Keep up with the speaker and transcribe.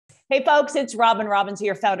Hey folks, it's Robin Robbins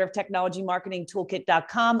here, founder of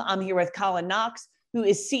technologymarketingtoolkit.com. I'm here with Colin Knox, who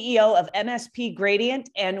is CEO of MSP Gradient,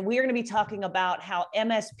 and we're going to be talking about how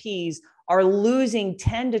MSPs are losing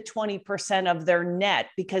 10 to 20% of their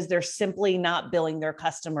net because they're simply not billing their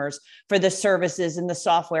customers for the services and the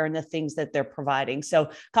software and the things that they're providing. So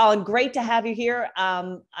Colin, great to have you here.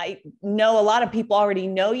 I know a lot of people already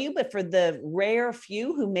know you, but for the rare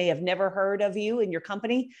few who may have never heard of you and your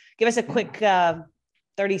company, give us a quick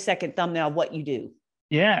 30-second thumbnail of what you do.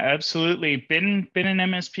 Yeah, absolutely. Been an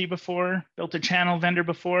MSP before, built a channel vendor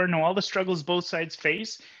before, know all the struggles both sides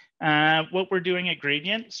face. What we're doing at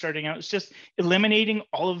Gradient, starting out, is just eliminating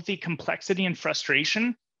all of the complexity and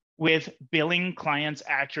frustration with billing clients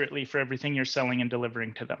accurately for everything you're selling and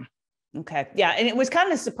delivering to them. Okay. Yeah. And it was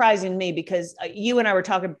kind of surprising to me because you and I were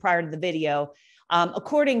talking prior to the video.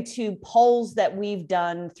 According to polls that we've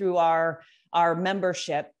done through our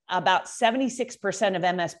membership, about 76% of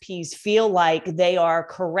MSPs feel like they are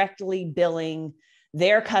correctly billing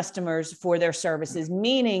their customers for their services,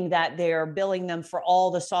 meaning that they're billing them for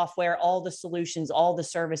all the software, all the solutions, all the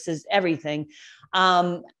services, everything.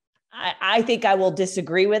 I think I will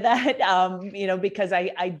disagree with that, because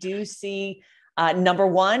I do see, number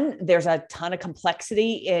one, there's a ton of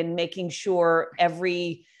complexity in making sure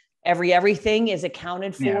everything is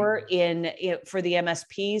accounted for for the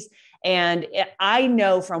MSPs. And I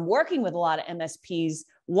know from working with a lot of MSPs,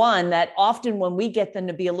 one, that often when we get them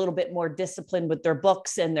to be a little bit more disciplined with their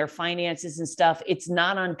books and their finances and stuff, it's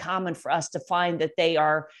not uncommon for us to find that they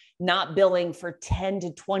are not billing for 10 to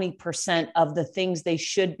 20% of the things they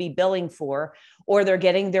should be billing for, or they're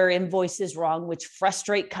getting their invoices wrong, which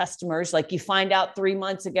frustrate customers. Like you find out 3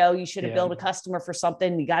 months ago, you should have billed a customer for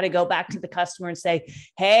something. You got to go back to the customer and say,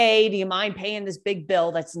 hey, do you mind paying this big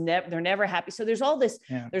bill? They're never happy. So there's all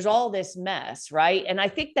this mess, right? And I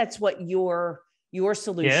think that's what your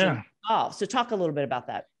solution solves. So talk a little bit about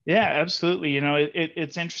that. Yeah, absolutely.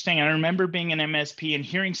 It's interesting. I remember being an MSP and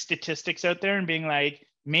hearing statistics out there and being like,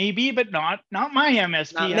 maybe, but not my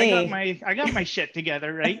MSP. Not me. I got my shit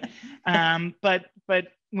together, right? But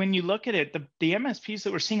when you look at it, the MSPs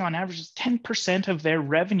that we're seeing on average is 10% of their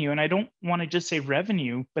revenue. And I don't want to just say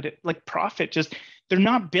revenue, but like profit, they're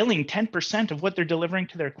not billing 10% of what they're delivering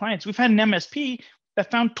to their clients. We've had an MSP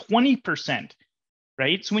that found 20%.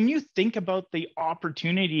 Right. So when you think about the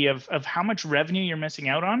opportunity of how much revenue you're missing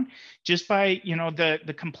out on just by,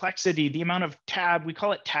 the complexity, the amount of we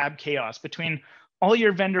call it tab chaos between all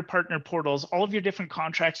your vendor partner portals, all of your different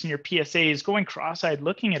contracts and your PSAs, going cross-eyed,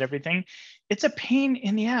 looking at everything, it's a pain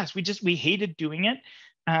in the ass. We hated doing it.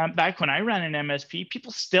 Back when I ran an MSP,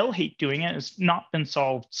 people still hate doing it. It's not been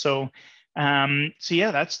solved. So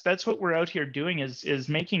yeah, that's what we're out here doing is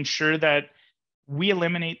making sure that we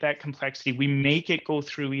eliminate that complexity. We make it go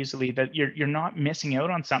through easily, that you're not missing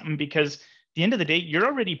out on something, because at the end of the day, you're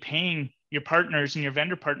already paying your partners and your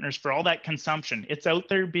vendor partners for all that consumption. It's out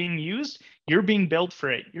there being used. You're being billed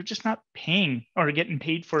for it. You're just not paying or getting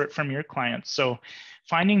paid for it from your clients. So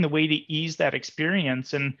finding the way to ease that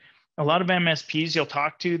experience. And a lot of MSPs you'll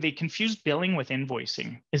talk to, they confuse billing with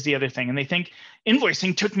invoicing is the other thing. And they think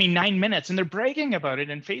invoicing took me 9 minutes, and they're bragging about it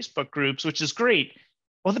in Facebook groups, which is great.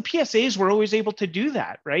 Well, the PSAs were always able to do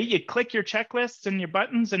that, right? You click your checklists and your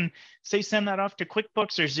buttons and say, send that off to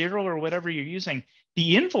QuickBooks or Xero or whatever you're using.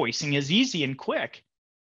 The invoicing is easy and quick.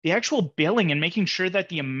 The actual billing and making sure that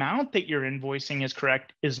the amount that you're invoicing is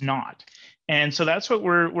correct is not. And so that's what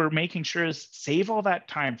we're making sure is save all that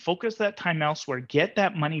time, focus that time elsewhere, get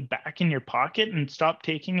that money back in your pocket and stop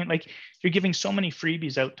taking it. Like you're giving so many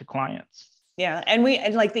freebies out to clients. Yeah.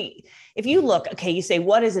 If you look, okay, you say,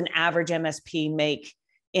 what does an average MSP make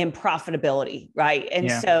in profitability, right? And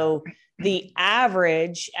so the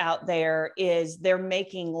average out there is they're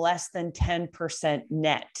making less than 10%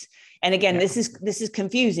 net. And again, this is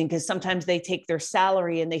confusing because sometimes they take their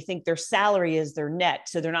salary and they think their salary is their net.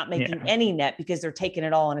 So they're not making any net because they're taking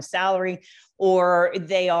it all on a salary, or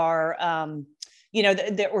they are,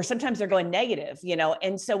 or sometimes they're going negative,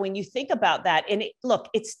 And so when you think about that, and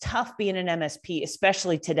it's tough being an MSP,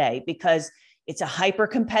 especially today, because it's a hyper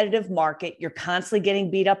competitive market. You're constantly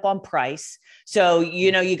getting beat up on price. So,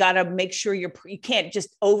 you got to make sure you can't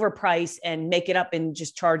just overprice and make it up and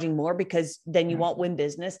just charging more, because then you won't win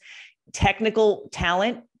business. Technical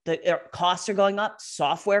talent, the costs are going up.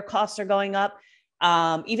 Software costs are going up.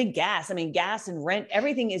 Even gas and rent,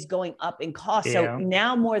 everything is going up in cost. Yeah. So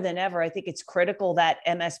now more than ever, I think it's critical that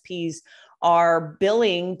MSPs are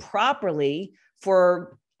billing properly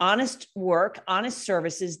for honest work, honest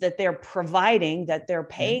services that they're providing, that they're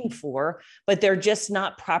paying for, but they're just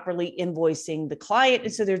not properly invoicing the client.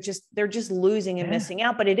 And so they're just losing and missing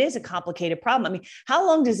out. But it is a complicated problem. I mean, how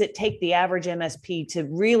long does it take the average MSP to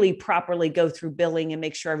really properly go through billing and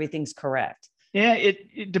make sure everything's correct? Yeah,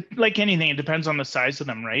 it like anything, it depends on the size of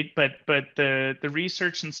them, right? But the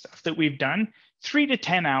research and stuff that we've done, 3 to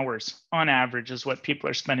 10 hours on average is what people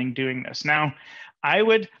are spending doing this. Now, I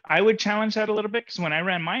would challenge that a little bit, because when I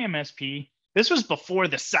ran my MSP, this was before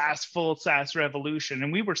the full SaaS revolution,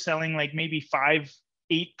 and we were selling like maybe 5,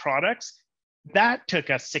 8 products. That took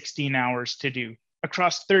us 16 hours to do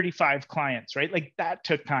across 35 clients, right? Like that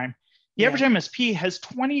took time. The average MSP has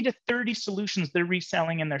 20 to 30 solutions they're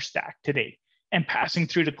reselling in their stack today and passing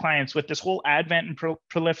through to clients with this whole advent and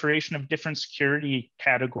proliferation of different security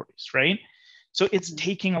categories, right? So it's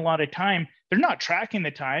taking a lot of time. They're not tracking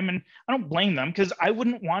the time, and I don't blame them, because I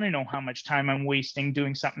wouldn't want to know how much time I'm wasting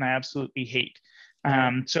doing something I absolutely hate.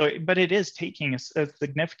 But it is taking a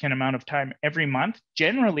significant amount of time every month,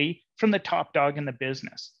 generally from the top dog in the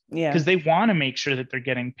business, because they want to make sure that they're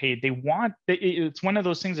getting paid. It's one of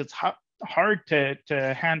those things that's hard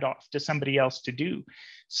to hand off to somebody else to do.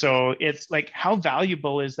 So it's like, how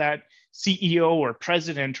valuable is that CEO or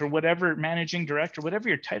president or whatever, managing director, whatever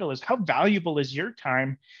your title is, how valuable is your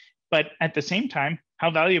time? But at the same time,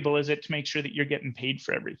 how valuable is it to make sure that you're getting paid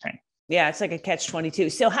for everything? Yeah, it's like a catch-22.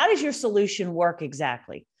 So how does your solution work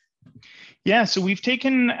exactly? Yeah, so we've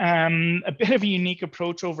taken a bit of a unique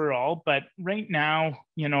approach overall, but right now,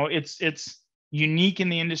 it's unique in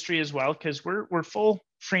the industry as well, because we're full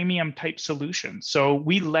freemium type solution. So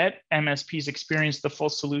we let MSPs experience the full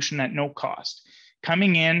solution at no cost,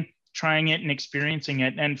 coming in, trying it and experiencing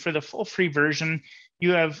it. And for the full free version,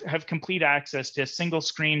 you have complete access to single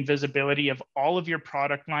screen visibility of all of your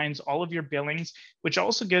product lines, all of your billings, which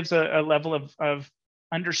also gives a level of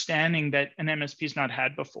understanding that an MSP has not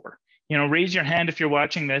had before. Raise your hand if you're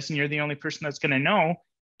watching this and you're the only person that's going to know.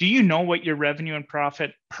 Do you know what your revenue and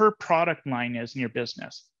profit per product line is in your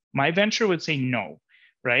business? My venture would say no,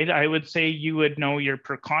 right? I would say you would know your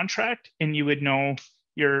per contract and you would know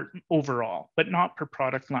your overall, but not per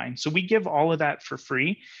product line. So we give all of that for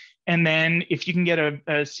free. And then if you can get a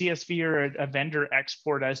CSV or a vendor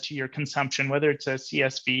export as to your consumption, whether it's a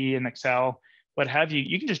CSV, an Excel, what have you,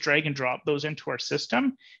 you can just drag and drop those into our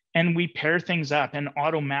system, and we pair things up and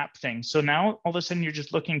auto map things. So now all of a sudden you're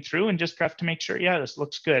just looking through and just have to make sure, yeah, this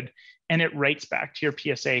looks good. And it writes back to your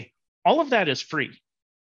PSA. All of that is free.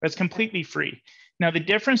 That's completely free. Now, the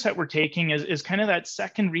difference that we're taking is kind of that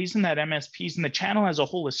second reason that MSPs and the channel as a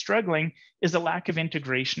whole is struggling is the lack of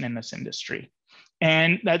integration in this industry.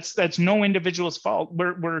 And that's no individual's fault.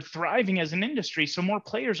 We're thriving as an industry, so more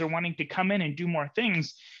players are wanting to come in and do more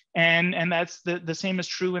things. And that's the same is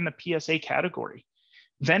true in the PSA category.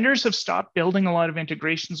 Vendors have stopped building a lot of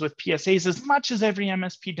integrations with PSAs as much as every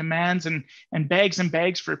MSP demands and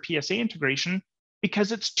bags for PSA integration,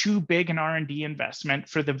 because it's too big an R&D investment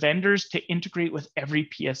for the vendors to integrate with every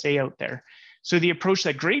PSA out there. So the approach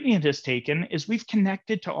that Gradient has taken is we've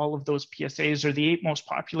connected to all of those PSAs, or the 8 most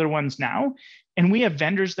popular ones now, and we have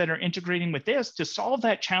vendors that are integrating with this to solve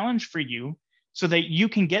that challenge for you, so that you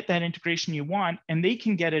can get that integration you want, and they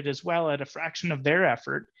can get it as well at a fraction of their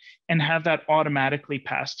effort, and have that automatically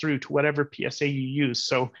pass through to whatever PSA you use.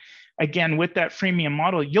 So again, with that freemium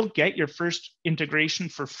model, you'll get your first integration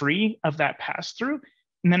for free of that pass through.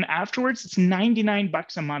 And then afterwards, it's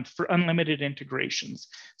 $99 a month for unlimited integrations.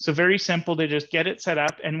 So very simple to just get it set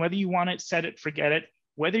up. And whether you want it, set it, forget it,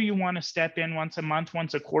 whether you want to step in once a month,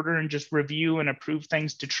 once a quarter, and just review and approve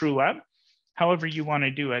things to true up, however you want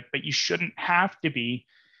to do it. But you shouldn't have to be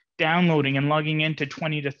downloading and logging into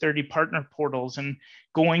 20 to 30 partner portals and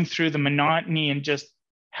going through the monotony and just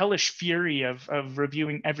hellish fury of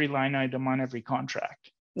reviewing every line item on every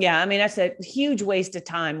contract. Yeah, I mean, that's a huge waste of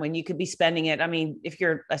time when you could be spending it. I mean, if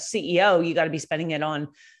you're a CEO, you got to be spending it on,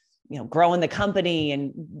 growing the company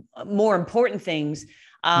and more important things.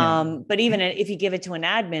 But even if you give it to an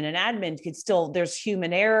admin could still, there's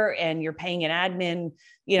human error, and you're paying an admin,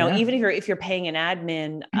 even if you're paying an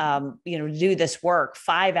admin, to do this work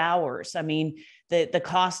 5 hours. I mean, the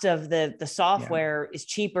cost of the software is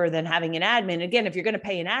cheaper than having an admin. Again, if you're going to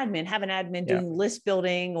pay an admin, have an admin doing list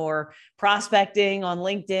building or prospecting on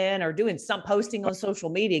LinkedIn, or doing some posting on social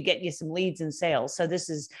media, getting you some leads and sales. So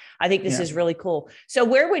I think this is really cool. So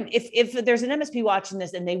if there's an MSP watching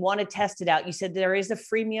this and they want to test it out, you said there is a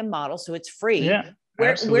freemium model, so it's free.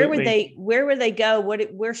 Where would they go?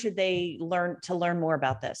 Where should they learn more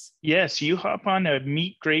about this? Yes, you hop on to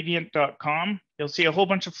meetgradient.com. You'll see a whole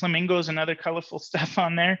bunch of flamingos and other colorful stuff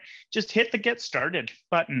on there. Just hit the get started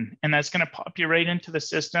button, and that's going to pop you right into the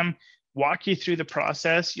system, walk you through the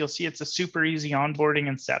process. You'll see it's a super easy onboarding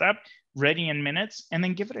and setup, ready in minutes, and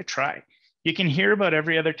then give it a try. You can hear about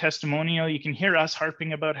every other testimonial. You can hear us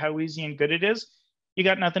harping about how easy and good it is. You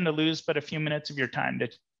got nothing to lose but a few minutes of your time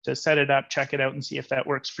to set it up, check it out, and see if that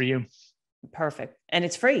works for you. Perfect. And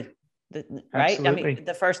it's free, right? Absolutely. I mean,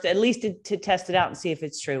 the first, at least to test it out and see if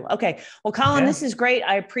it's true. Okay. Well, Colin, this is great.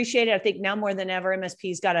 I appreciate it. I think now more than ever,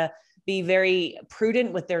 MSP's got to be very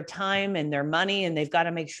prudent with their time and their money, and they've got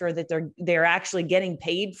to make sure that they're actually getting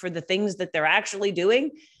paid for the things that they're actually doing.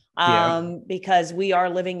 Because we are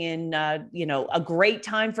living in, a great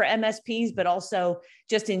time for MSPs, but also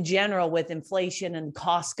just in general with inflation and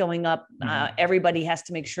costs going up, everybody has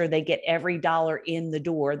to make sure they get every dollar in the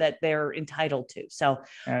door that they're entitled to. So,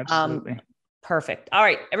 absolutely. Perfect. All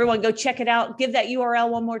right, everyone go check it out. Give that URL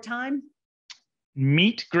one more time.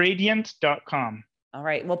 Meetgradient.com. All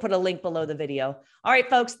right. We'll put a link below the video. All right,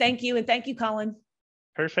 folks. Thank you. And thank you, Colin.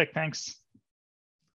 Perfect. Thanks.